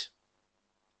it.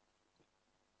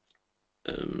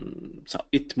 So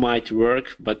it might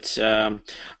work, but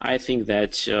I think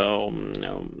that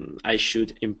I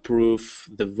should improve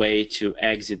the way to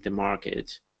exit the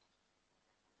market.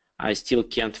 I still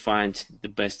can't find the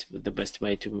best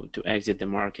way to exit the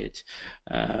market.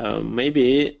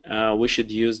 Maybe we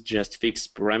should use just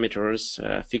fixed parameters,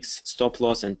 fix stop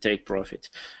loss, and take profit.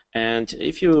 And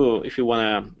if you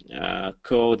want to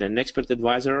code an expert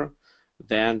advisor,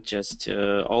 then just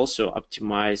also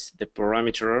optimize the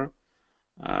parameter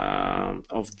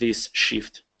of this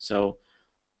shift. So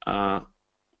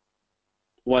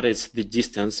what is the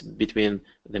distance between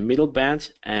the middle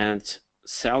band and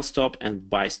sell stop and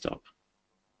buy stop?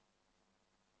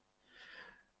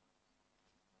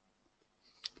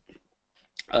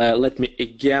 Let me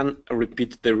again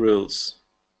repeat the rules.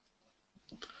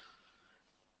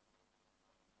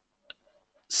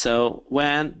 So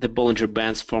when the Bollinger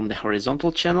Bands form the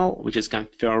horizontal channel, which is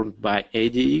confirmed by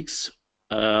ADX,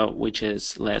 which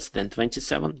is less than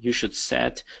 27, you should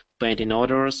set pending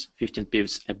orders 15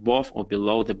 pips above or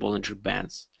below the Bollinger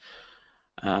Bands.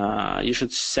 You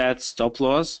should set stop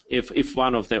loss. If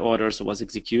one of the orders was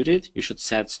executed, you should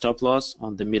set stop loss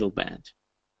on the middle band.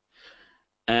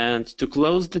 And to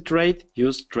close the trade,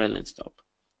 use trailing stop.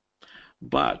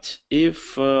 But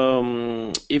if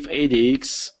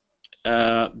ADX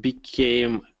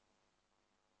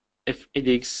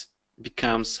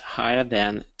becomes higher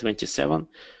than 27,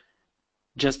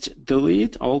 just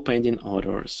delete all pending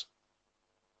orders.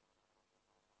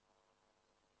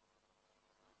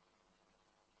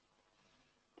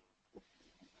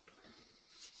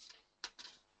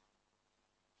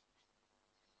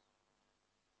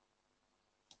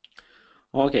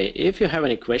 Okay, if you have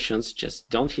any questions, just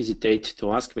don't hesitate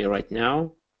to ask me right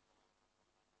now.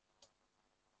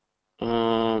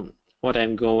 I'm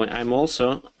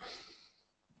also,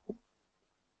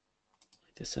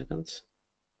 wait a second.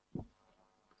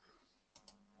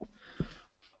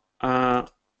 I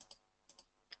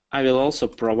will also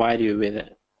provide you with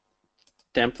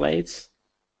templates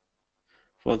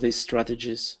for these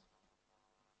strategies,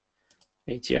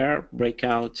 ATR,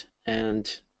 breakout,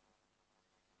 and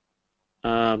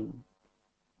Bollinger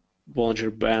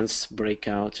Bands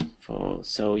breakout,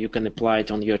 so you can apply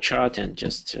it on your chart and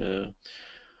just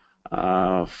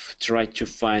try to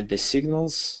find the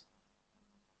signals.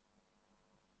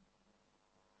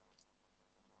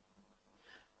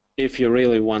 If you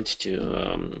really want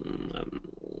to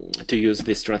use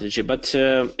this strategy, but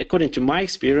according to my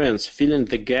experience, filling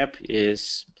the gap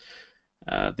is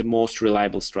the most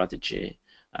reliable strategy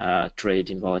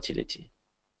trading volatility.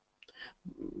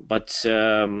 But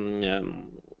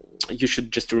you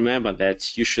should just remember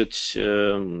that you should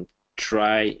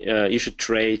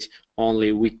trade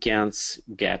only weekends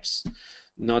gaps,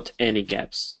 not any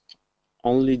gaps,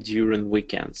 only during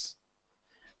weekends.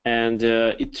 And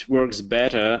it works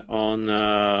better on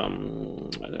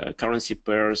currency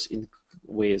pairs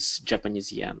with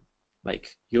Japanese yen,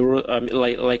 like euro,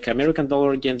 like American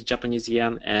dollar against Japanese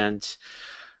yen, and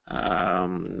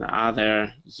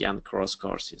other yen cross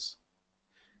courses.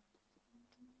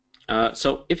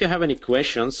 So if you have any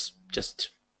questions, just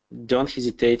don't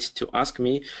hesitate to ask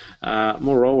me.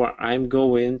 Moreover, I'm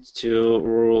going to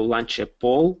launch a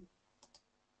poll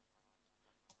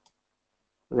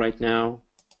right now.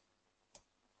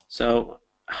 So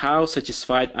how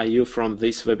satisfied are you from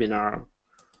this webinar?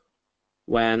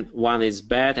 When 1 is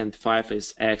bad and 5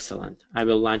 is excellent. I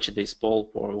will launch this poll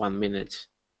for 1 minute.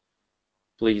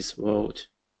 Please vote.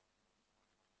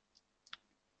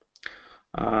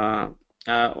 On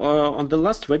the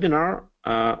last webinar,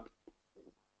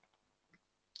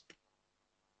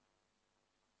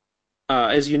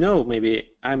 as you know,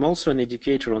 maybe I'm also an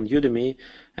educator on Udemy,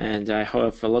 and I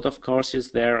have a lot of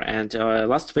courses there. And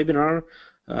last webinar,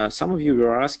 some of you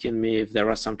were asking me if there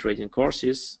are some trading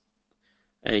courses.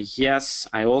 Yes,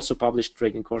 I also published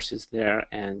trading courses there,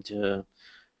 and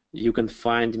you can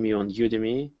find me on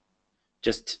Udemy.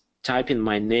 Just type in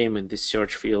my name in the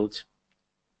search field.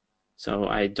 So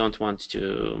I don't want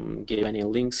to give any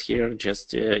links here.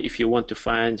 Just if you want to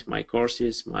find my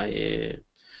courses, my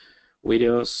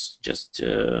videos, just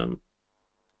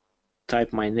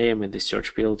type my name in the search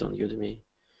field on Udemy.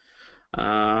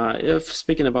 If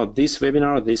speaking about this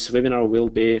webinar will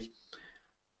be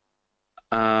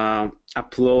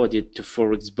uploaded to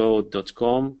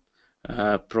forexboat.com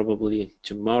probably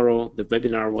tomorrow. The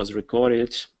webinar was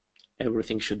recorded.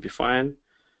 Everything should be fine.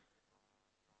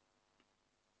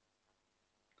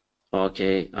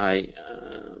 Okay, I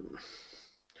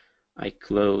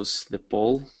close the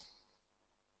poll.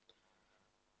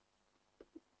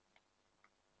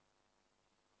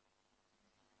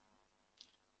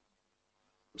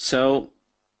 So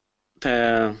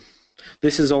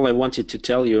this is all I wanted to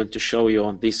tell you and to show you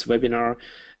on this webinar.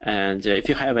 And if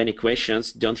you have any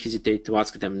questions, don't hesitate to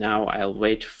ask them now. I'll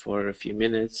wait for a few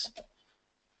minutes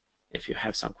if you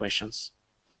have some questions.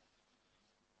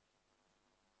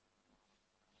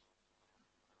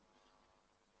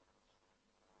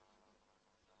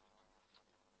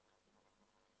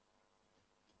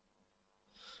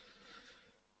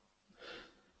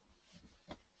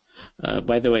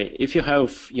 By the way, if you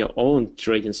have your own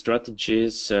trading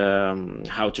strategies,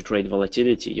 how to trade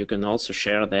volatility, you can also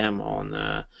share them on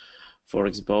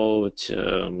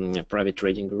ForexBoat private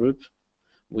trading group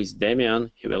with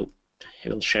Damian. He will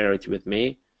share it with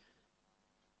me.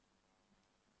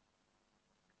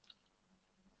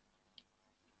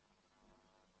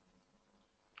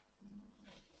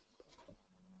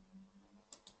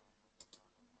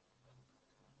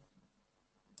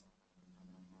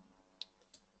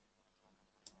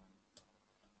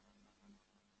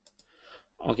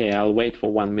 Okay, I'll wait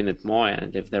for 1 minute more,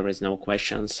 and if there is no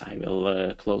questions, I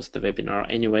will close the webinar.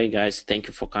 Anyway, guys, thank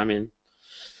you for coming.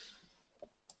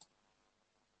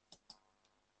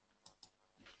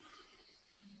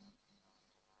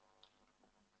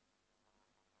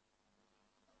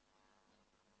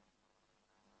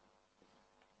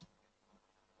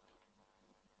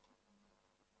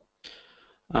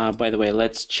 By the way,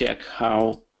 let's check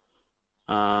how.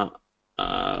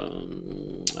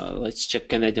 Let's check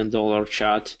Canadian dollar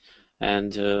chart,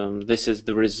 and this is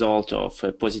the result of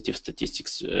a positive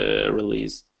statistics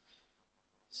release.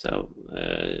 So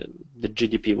the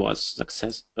GDP was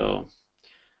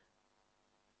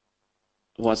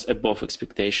was above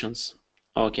expectations.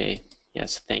 Okay,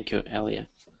 yes, thank you, Elia.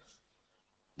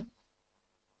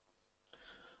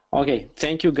 Okay,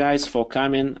 thank you guys for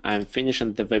coming. I'm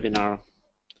finishing the webinar.